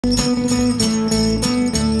Well,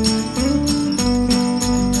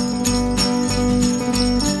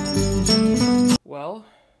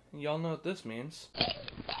 y'all know what this means.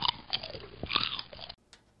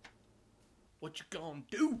 What you gonna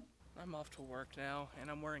do? I'm off to work now, and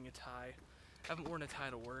I'm wearing a tie. I haven't worn a tie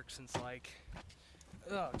to work since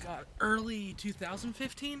oh god, early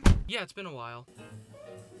 2015? Yeah, it's been a while.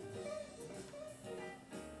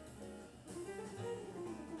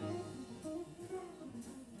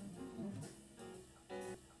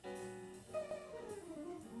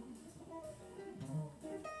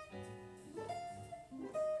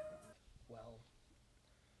 Well,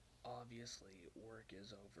 obviously work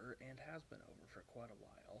is over and has been over for quite a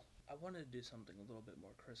while. I wanted to do something a little bit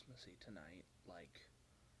more Christmassy tonight, like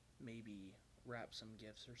maybe wrap some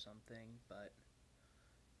gifts or something, but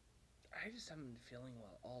I just haven't been feeling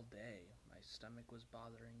well all day. My stomach was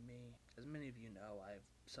bothering me. As many of you know, I've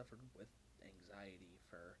suffered with anxiety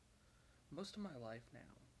for most of my life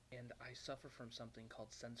now, and I suffer from something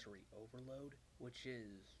called sensory overload, which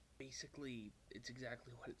is basically, it's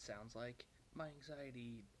exactly what it sounds like. My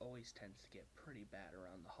anxiety always tends to get pretty bad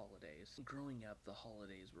around the holidays. Growing up, the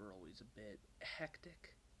holidays were always a bit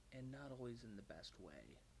hectic and not always in the best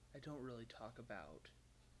way. I don't really talk about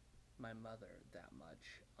my mother that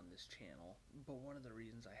much on this channel, but one of the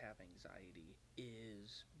reasons I have anxiety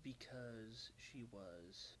is because she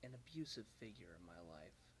was an abusive figure in my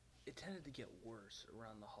life. It tended to get worse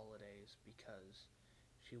around the holidays because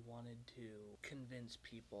she wanted to convince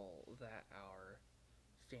people that our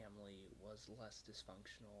family was less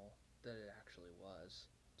dysfunctional than it actually was.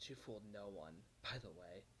 She fooled no one, by the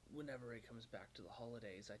way. Whenever it comes back to the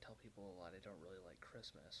holidays, I tell people a lot I don't really like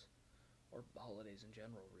Christmas. Or holidays in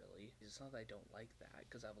general, really. It's not that I don't like that,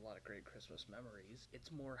 because I have a lot of great Christmas memories. It's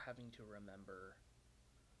more having to remember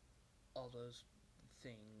all those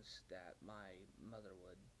things that my mother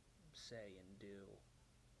would say and do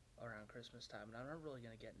around Christmas time. And I'm not really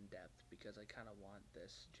going to get in depth because I kind of want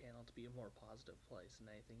this channel to be a more positive place than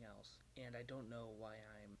anything else. And I don't know why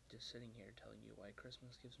I'm just sitting here telling you why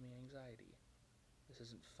Christmas gives me anxiety. This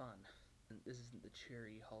isn't fun. This isn't the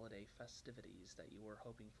cheery holiday festivities that you were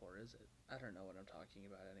hoping for, is it? I don't know what I'm talking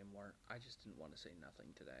about anymore. I just didn't want to say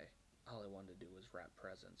nothing today. All I wanted to do was wrap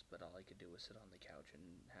presents, but all I could do was sit on the couch and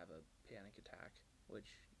have a panic attack, which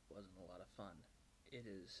wasn't a lot of fun. It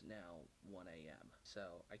is now 1 a.m.,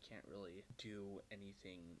 so I can't really do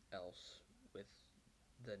anything else with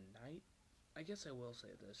the night. I guess I will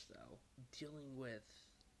say this, though. Dealing with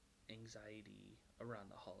anxiety around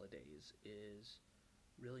the holidays is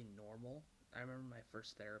really normal. I remember my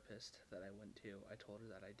first therapist that I went to, I told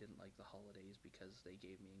her that I didn't like the holidays because they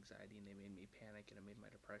gave me anxiety and they made me panic and it made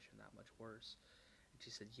my depression that much worse. And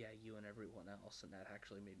she said, yeah, you and everyone else, and that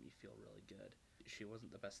actually made me feel really good. She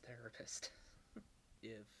wasn't the best therapist.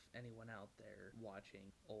 If anyone out there watching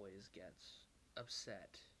always gets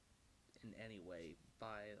upset in any way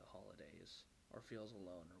by the holidays or feels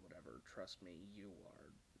alone or whatever, trust me, you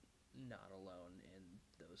are not alone in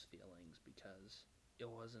those feelings, because it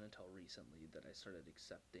wasn't until recently that I started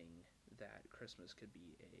accepting that Christmas could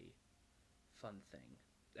be a fun thing,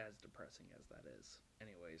 as depressing as that is.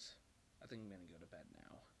 Anyways, I think I'm gonna go to bed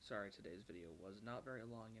now. Sorry today's video was not very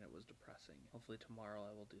long and it was depressing. Hopefully tomorrow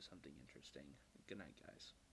I will do something interesting. Good night, guys.